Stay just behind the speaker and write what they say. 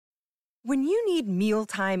When you need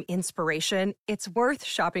mealtime inspiration, it's worth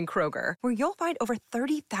shopping Kroger, where you'll find over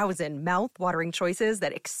 30,000 mouth-watering choices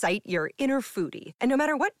that excite your inner foodie. And no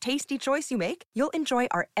matter what tasty choice you make, you'll enjoy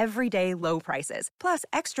our everyday low prices, plus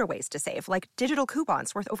extra ways to save, like digital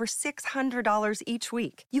coupons worth over $600 each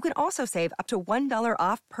week. You can also save up to $1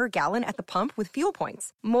 off per gallon at the pump with fuel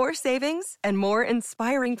points. More savings and more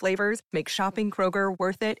inspiring flavors make shopping Kroger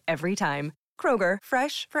worth it every time. Kroger,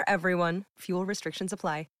 fresh for everyone. Fuel restrictions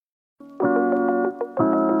apply.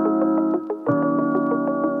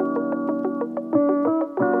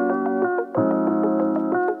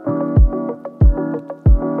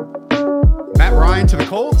 Matt Ryan to the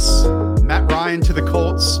Colts. Matt Ryan to the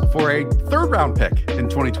Colts for a third-round pick in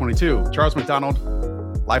 2022. Charles McDonald,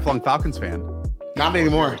 lifelong Falcons fan. Not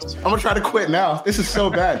anymore. I'm going to try to quit now. This is so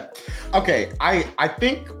bad. Okay, I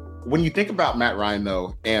think when you think about Matt Ryan,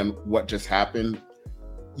 though, and what just happened,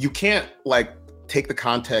 you can't, take the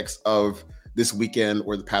context of this weekend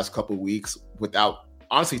or the past couple of weeks without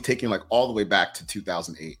honestly taking, all the way back to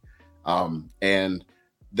 2008. And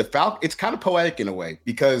it's kind of poetic in a way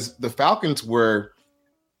because the Falcons were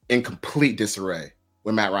in complete disarray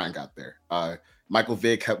when Matt Ryan got there. Michael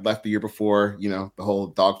Vick had left the year before, the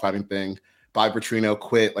whole dogfighting thing. Bobby Petrino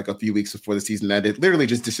quit a few weeks before the season ended, literally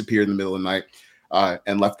just disappeared in the middle of the night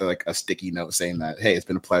and left a sticky note saying that, hey, it's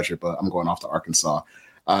been a pleasure, but I'm going off to Arkansas.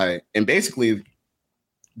 And basically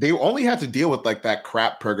they only had to deal with that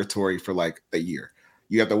crap purgatory for a year.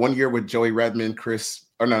 You have the 1 year with Joey Redmond,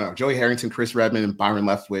 Joey Harrington, Chris Redmond, and Byron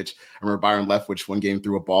Leftwich. I remember Byron Leftwich one game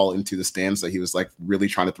threw a ball into the stands that he was really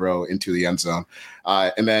trying to throw into the end zone.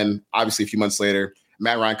 And then obviously a few months later,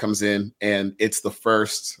 Matt Ryan comes in and it's the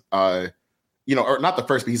first, or not the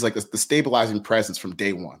first, but he's the stabilizing presence from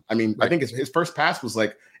day one. I mean, right. I think his first pass was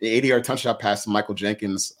an 80-yard touchdown pass to Michael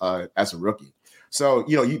Jenkins as a rookie. So,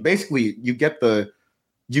 you basically, you get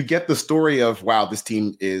the story of, wow, this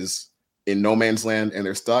team is in no man's land and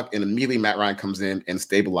they're stuck, and immediately Matt Ryan comes in and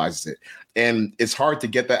stabilizes it. And it's hard to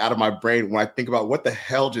get that out of my brain when I think about what the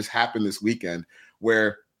hell just happened this weekend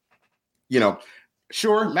where,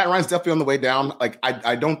 sure, Matt Ryan's definitely on the way down.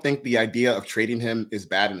 I don't think the idea of trading him is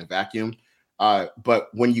bad in a vacuum. But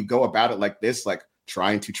when you go about it like this,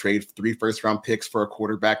 trying to trade 3 first-round picks for a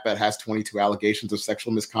quarterback that has 22 allegations of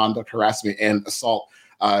sexual misconduct, harassment, and assault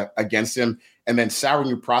against him, and then souring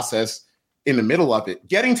your process in the middle of it,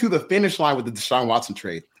 getting to the finish line with the Deshaun Watson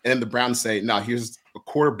trade, and then the Browns say, no, here's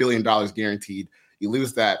 $250 million guaranteed. You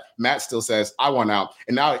lose that. Matt still says, I want out.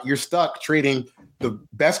 And now you're stuck trading the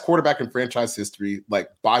best quarterback in franchise history,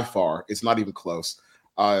 by far, it's not even close,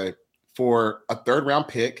 for a third-round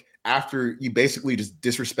pick after you basically just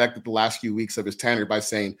disrespected the last few weeks of his tenure by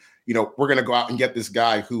saying, we're going to go out and get this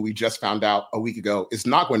guy who we just found out a week ago is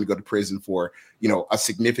not going to go to prison for, a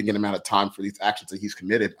significant amount of time for these actions that he's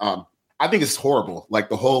committed. I think it's horrible.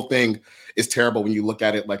 The whole thing is terrible when you look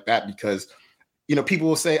at it like that because, people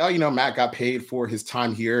will say, oh, Matt got paid for his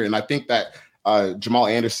time here. And I think that Jamal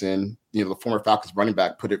Anderson, the former Falcons running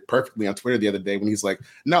back, put it perfectly on Twitter the other day when he's like,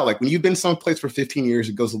 no, when you've been someplace for 15 years,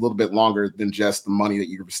 it goes a little bit longer than just the money that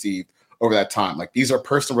you received over that time. These are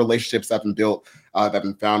personal relationships that have been built, that have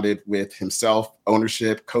been founded with himself,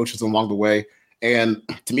 ownership, coaches along the way. And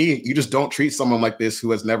to me, you just don't treat someone like this who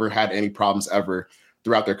has never had any problems ever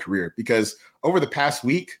throughout their career. Because over the past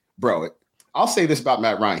week, bro, I'll say this about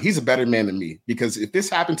Matt Ryan. He's a better man than me because if this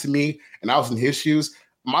happened to me and I was in his shoes,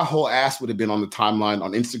 my whole ass would have been on the timeline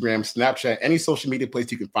on Instagram, Snapchat, any social media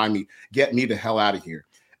place you can find me. Get me the hell out of here.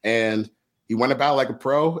 And he went about like a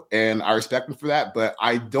pro, and I respect him for that. But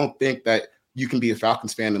I don't think that you can be a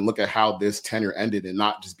Falcons fan and look at how this tenure ended and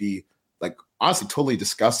not just be honestly totally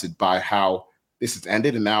disgusted by how this has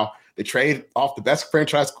ended. And now they trade off the best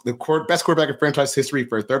quarterback in franchise history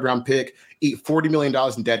for a third round pick, eat $40 million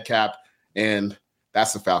in dead cap, and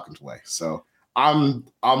that's the Falcons way. So I'm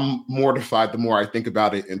mortified the more I think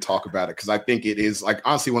about it and talk about it, because I think it is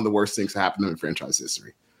honestly one of the worst things to happen in franchise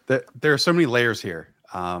history. There are so many layers here.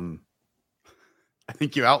 I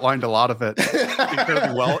think you outlined a lot of it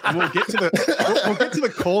incredibly well, and we'll get to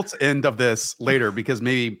the Colts end of this later, because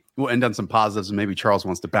maybe we'll end on some positives, and maybe Charles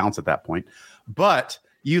wants to bounce at that point. But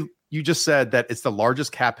you just said that it's the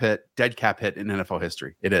largest dead cap hit in NFL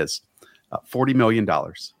history. It is $40 million.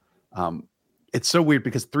 It's so weird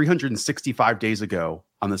because 365 days ago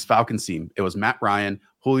on this Falcons team, it was Matt Ryan,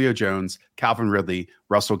 Julio Jones, Calvin Ridley,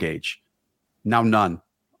 Russell Gage. Now none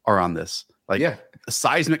are on this. A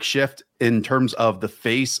seismic shift in terms of the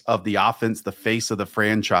face of the offense, the face of the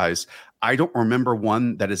franchise. I don't remember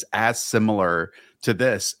one that is as similar to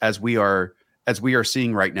this as we are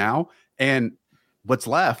seeing right now. And what's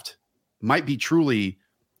left might be truly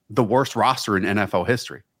the worst roster in NFL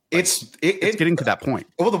history. It's getting to that point.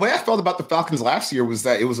 Well, the way I felt about the Falcons last year was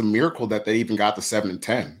that it was a miracle that they even got to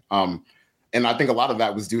 7-10. And I think a lot of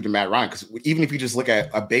that was due to Matt Ryan, because even if you just look at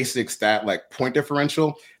a basic stat like point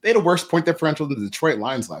differential, they had a worse point differential than the Detroit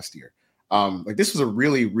Lions last year. Like this was a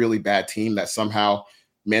really, really bad team that somehow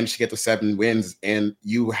managed to get to 7 wins, and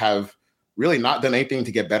you have really not done anything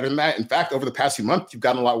to get better than that. In fact, over the past few months, you've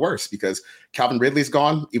gotten a lot worse because Calvin Ridley's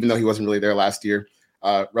gone, even though he wasn't really there last year.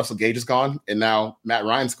 Russell Gage is gone, and now Matt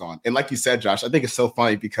Ryan's gone. And like you said, Josh, I think it's so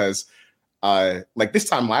funny because like this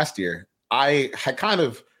time last year, I had kind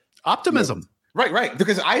of optimism. Right.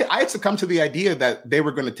 Because I had succumbed to the idea that they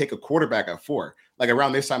were going to take a quarterback at 4. Like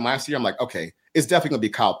around this time last year, I'm like, okay, it's definitely going to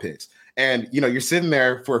be Kyle Pitts. And, you're sitting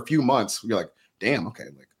there for a few months. You're like, damn, okay.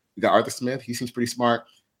 Like we got Arthur Smith. He seems pretty smart.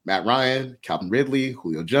 Matt Ryan, Calvin Ridley,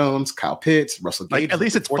 Julio Jones, Kyle Pitts, Russell Gage. Like, at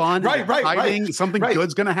least it's fun. Right. Something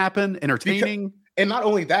good's going to happen. Entertaining. And not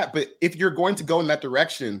only that, but if you're going to go in that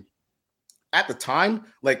direction at the time,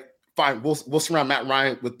 like, fine, we'll surround Matt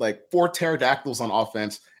Ryan with like 4 pterodactyls on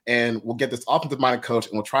offense, and we'll get this offensive-minded coach,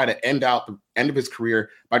 and we'll try to end out the end of his career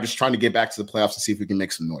by just trying to get back to the playoffs to see if we can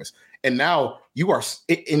make some noise. And now you are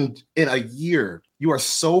in a year, you are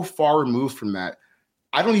so far removed from that.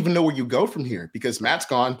 I don't even know where you go from here because Matt's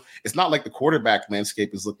gone. It's not like the quarterback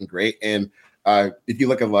landscape is looking great. And if you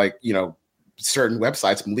look at like, certain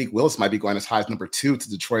websites, Malik Willis might be going as high as number 2 to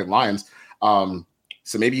Detroit Lions.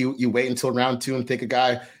 So maybe you wait until round 2 and take a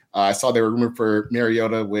guy. I saw they were rumored for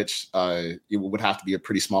Mariota, which it would have to be a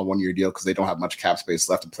pretty small 1-year deal because they don't have much cap space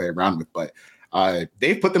left to play around with. But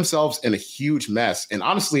they've put themselves in a huge mess. And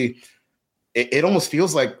honestly, it almost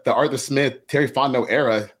feels like the Arthur Smith, Terry Fontenot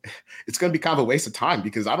era, it's going to be kind of a waste of time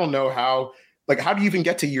because I don't know how do you even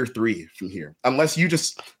get to year 3 from here? Unless you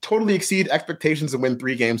just totally exceed expectations and win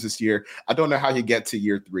 3 games this year. I don't know how you get to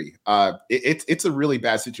year 3. It's a really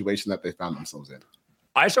bad situation that they found themselves in.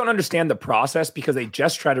 I just don't understand the process because they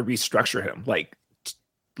just tried to restructure him like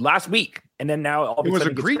last week. And then now all of a it was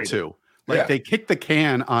sudden agreed to. Like they kicked the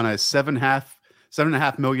can on a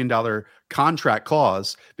 $7.5 million contract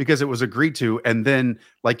clause because it was agreed to. And then,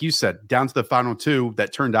 like you said, down to the final 2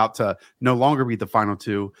 that turned out to no longer be the final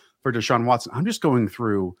 2 for Deshaun Watson. I'm just going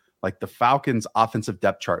through like the Falcons offensive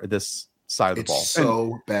depth chart at this side of the ball.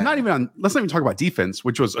 So bad. Let's not even talk about defense,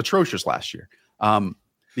 which was atrocious last year.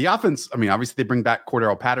 The offense, I mean, obviously they bring back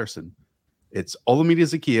Cordero Patterson. It's Olamide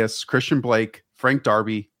Zaccheaus, Christian Blake, Frank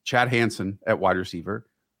Darby, Chad Hansen at wide receiver.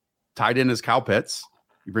 Tight end is Kyle Pitts.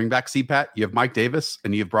 You bring back CPAT, you have Mike Davis,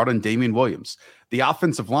 and you've brought in Damian Williams. The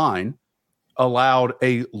offensive line allowed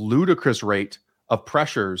a ludicrous rate of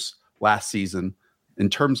pressures last season in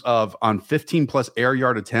terms of on 15-plus air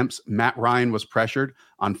yard attempts, Matt Ryan was pressured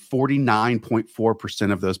on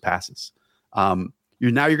 49.4% of those passes.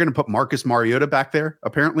 You're going to put Marcus Mariota back there,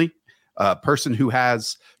 apparently, a person who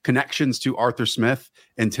has connections to Arthur Smith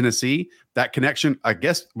in Tennessee. That connection, I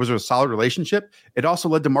guess, was a solid relationship. It also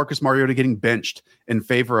led to Marcus Mariota getting benched in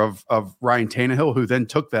favor of Ryan Tannehill, who then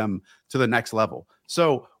took them to the next level.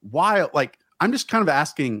 So I'm just kind of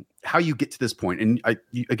asking how you get to this point. And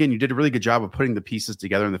you did a really good job of putting the pieces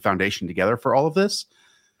together and the foundation together for all of this.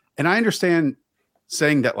 And I understand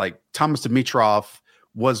saying that like Thomas Dimitroff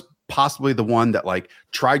was possibly the one that like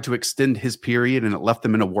tried to extend his period and it left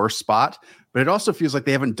them in a worse spot. But it also feels like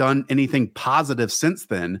they haven't done anything positive since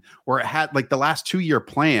then, where it had like the last 2-year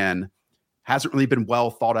plan hasn't really been well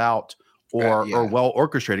thought out or well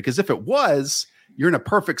orchestrated. Because if it was, you're in a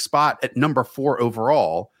perfect spot at number 4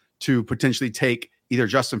 overall to potentially take either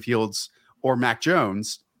Justin Fields or Mac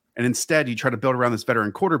Jones. And instead you try to build around this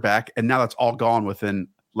veteran quarterback. And now that's all gone within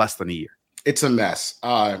less than a year. It's a mess.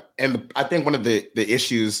 And I think one of the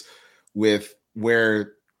issues with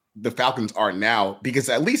where the Falcons are now, because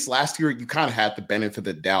at least last year you kind of had the benefit of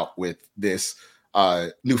the doubt with this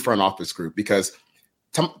new front office group, because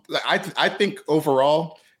I think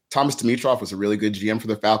overall Thomas Dimitroff was a really good GM for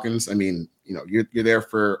the Falcons. I mean, you're there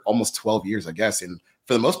for almost 12 years, I guess. And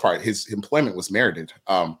for the most part, his employment was merited.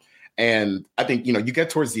 And I think, you get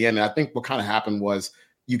towards the end, and I think what kind of happened was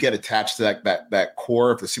you get attached to that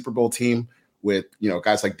core of the Super Bowl team with,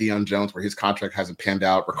 guys like Deion Jones, where his contract hasn't panned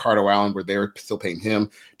out, Ricardo Allen, where they're still paying him,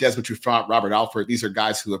 Desmond Trufant, Robert Alford. These are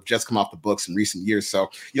guys who have just come off the books in recent years. So,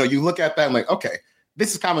 you look at that and like, okay,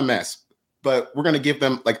 this is kind of a mess, but we're going to give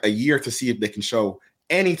them like a year to see if they can show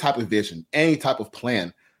any type of vision, any type of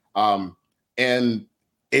plan. And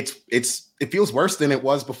it feels worse than it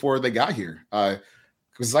was before they got here.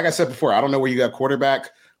 Because like I said before, I don't know where you got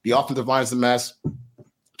quarterback. The offensive line is a mess.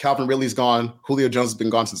 Calvin Ridley's gone. Julio Jones has been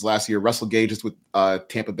gone since last year. Russell Gage is with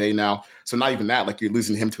Tampa Bay now. So not even that, like you're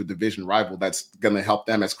losing him to a division rival that's going to help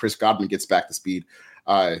them as Chris Godwin gets back to speed.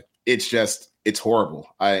 it's horrible.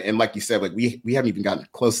 And like you said, like we haven't even gotten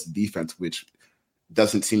close to defense, which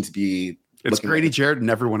doesn't seem to be. It's Grady Jarrett and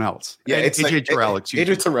everyone else. Yeah, and it's AJ like, Terrell.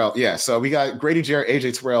 AJ Terrell. Yeah, so we got Grady Jarrett,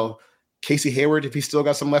 AJ Terrell, Casey Hayward if he's still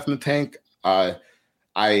got some left in the tank. I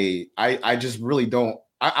just really don't.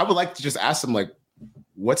 I would like to just ask them, like,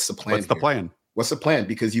 what's the plan? What's the plan?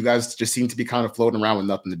 Because you guys just seem to be kind of floating around with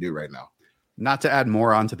nothing to do right now. Not to add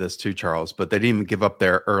more onto this too, Charles, but they didn't even give up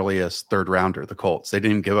their earliest third rounder, the Colts. They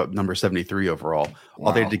didn't even give up number 73 overall. Wow.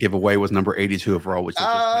 All they had to give away was number 82 overall, which is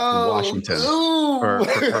Washington for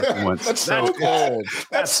Carson Wentz. That's so cold.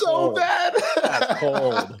 That's so bad. That's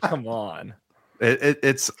cold. Come on.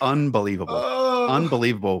 It's unbelievable.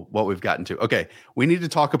 Unbelievable what we've gotten to. Okay, we need to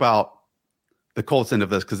talk about the Colts end of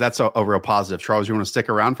this because that's a real positive. Charles, you want to stick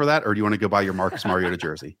around for that, or do you want to go buy your Marcus Mariota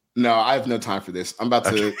jersey? No, I have no time for this. I'm about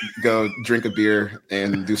to go drink a beer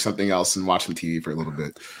and do something else and watch some TV for a little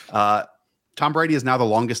bit. Tom Brady is now the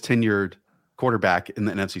longest tenured quarterback in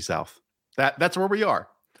the NFC South. That's where we are.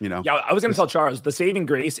 You know. Yeah, I was going to tell Charles the saving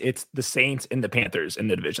grace. It's the Saints and the Panthers in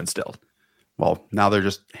the division still. Well, now they're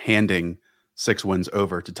just handing 6 wins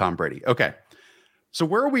over to Tom Brady. Okay, so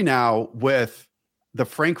where are we now with the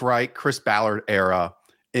Frank Reich, Chris Ballard era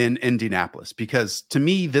in Indianapolis? Because to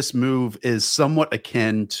me, this move is somewhat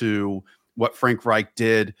akin to what Frank Reich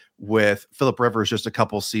did with Phillip Rivers just a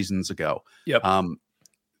couple seasons ago. Yep.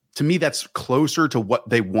 To me, that's closer to what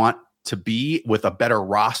they want to be with a better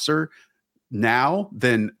roster now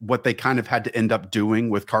than what they kind of had to end up doing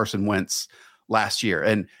with Carson Wentz last year.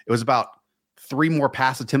 And it was about 3 more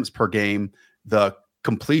pass attempts per game. The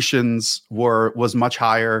completions was much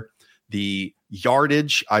higher. The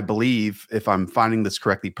yardage, I believe, if I'm finding this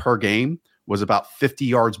correctly, per game was about 50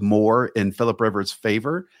 yards more in Phillip Rivers'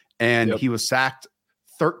 favor. And he was sacked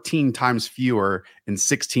 13 times fewer in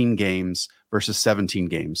 16 games versus 17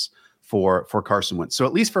 games for Carson Wentz. So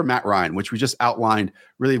at least for Matt Ryan, which we just outlined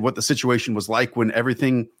really what the situation was like when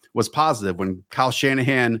everything was positive, when Kyle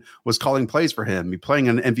Shanahan was calling plays for him, playing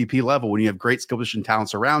on an MVP level, when you have great skill position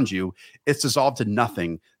talents around you, it's dissolved to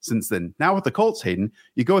nothing since then. Now with the Colts, Hayden,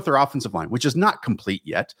 you go with their offensive line, which is not complete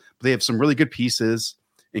yet, but they have some really good pieces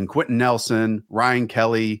in Quentin Nelson, Ryan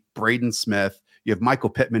Kelly, Braden Smith. You have Michael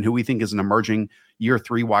Pittman, who we think is an emerging year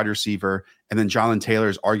 3 wide receiver. And then Jonathan Taylor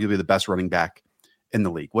is arguably the best running back in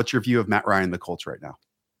the league. What's your view of Matt Ryan and the Colts right now?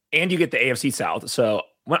 And you get the AFC South. So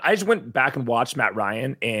when I just went back and watched Matt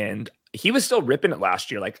Ryan, and he was still ripping it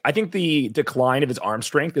last year. Like, I think the decline of his arm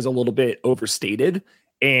strength is a little bit overstated,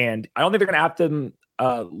 and I don't think they're going to have to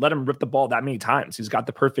let him rip the ball that many times. He's got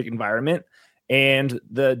the perfect environment, and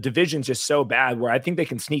the division's just so bad where I think they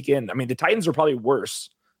can sneak in. I mean, the Titans are probably worse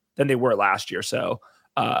than they were last year. So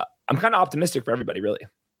I'm kind of optimistic for everybody, really.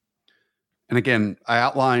 And again, I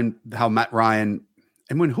outlined how Matt Ryan,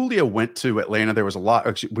 and when Julio went to Atlanta, there was a lot,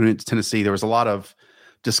 actually, when he went to Tennessee, there was a lot of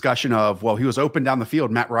discussion of, well, he was open down the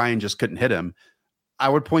field. Matt Ryan just couldn't hit him. I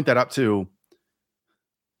would point that up to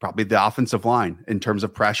probably the offensive line in terms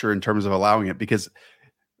of pressure, in terms of allowing it, because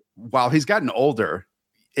while he's gotten older,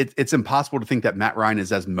 it's impossible to think that Matt Ryan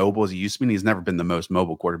is as mobile as he used to be. He's never been the most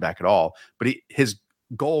mobile quarterback at all, but his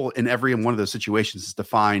goal in every one of those situations is to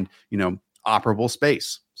find, operable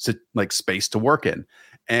space, like space to work in.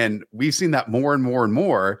 And we've seen that more and more and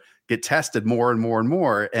more get tested more and more and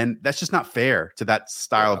more. And that's just not fair to that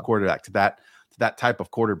style of quarterback, to that type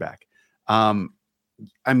of quarterback.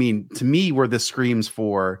 I mean, to me, where this screams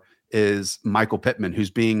for is Michael Pittman, who's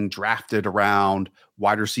being drafted around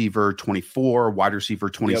wide receiver 24, wide receiver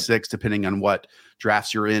 26, depending on what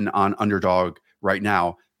drafts you're in on Underdog right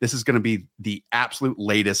now. This is going to be the absolute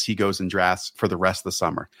latest he goes in drafts for the rest of the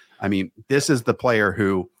summer. I mean, this is the player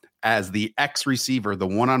who, as the X receiver, the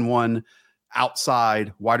one-on-one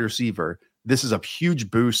outside wide receiver, this is a huge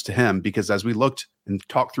boost to him, because as we looked and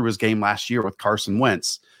talked through his game last year with Carson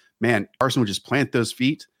Wentz, man, Carson would just plant those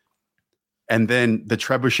feet and then the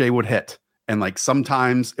trebuchet would hit. And like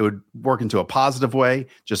sometimes it would work into a positive way,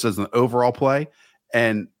 just as an overall play.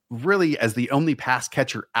 And really, as the only pass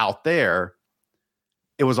catcher out there,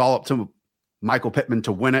 it was all up to Michael Pittman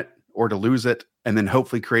to win it or to lose it, and then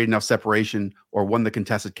hopefully create enough separation or win the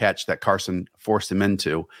contested catch that Carson forced him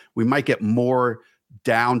into. We might get more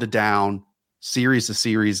down to down, series to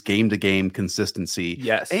series, game to game consistency.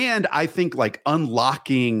 Yes. And I think like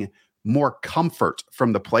unlocking more comfort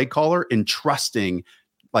from the play caller and trusting,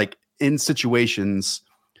 like in situations,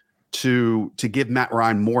 to give Matt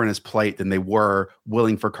Ryan more in his plate than they were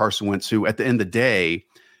willing for Carson Wentz, who at the end of the day,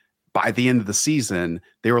 by the end of the season,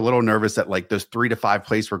 they were a little nervous that like those 3 to 5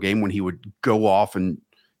 plays per game, when he would go off and,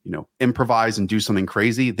 improvise and do something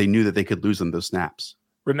crazy, they knew that they could lose them those snaps.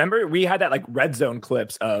 Remember, we had that like red zone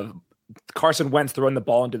clips of Carson Wentz throwing the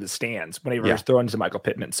ball into the stands whenever he's throwing to Michael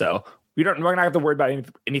Pittman. So we're not going to have to worry about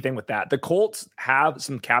anything with that. The Colts have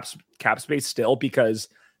some cap space still because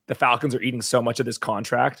the Falcons are eating so much of this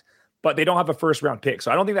contract, but they don't have a first round pick.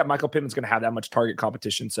 So I don't think that Michael Pittman's going to have that much target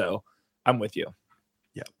competition. So I'm with you.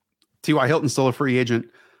 Yeah. T.Y. Hilton still a free agent.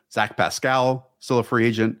 Zach Pascal still a free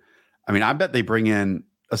agent. I mean, I bet they bring in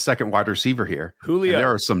a second wide receiver here. Julio. And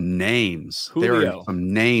there are some names. Julio. There are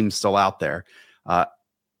some names still out there.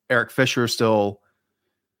 Eric Fisher still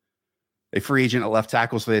a free agent at left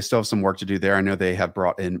tackle, so they still have some work to do there. I know they have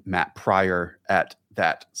brought in Matt Pryor at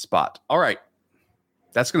that spot. All right.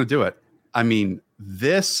 That's going to do it. I mean,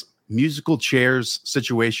 this musical chairs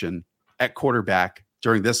situation at quarterback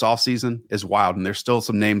during this offseason is wild, and there's still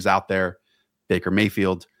some names out there. Baker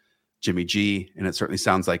Mayfield, Jimmy G, and it certainly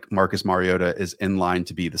sounds like Marcus Mariota is in line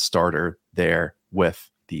to be the starter there with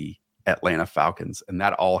the Atlanta Falcons, and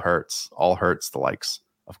that all hurts the likes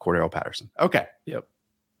of Cordero Patterson. Okay. Yep.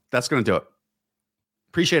 That's going to do it.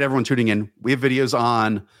 Appreciate everyone tuning in. We have videos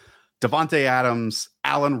on Devontae Adams,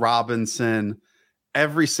 Allen Robinson,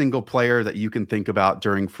 every single player that you can think about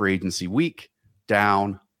during free agency week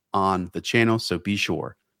down on the channel. So be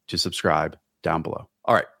sure to subscribe down below.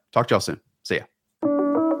 All right. Talk to y'all soon.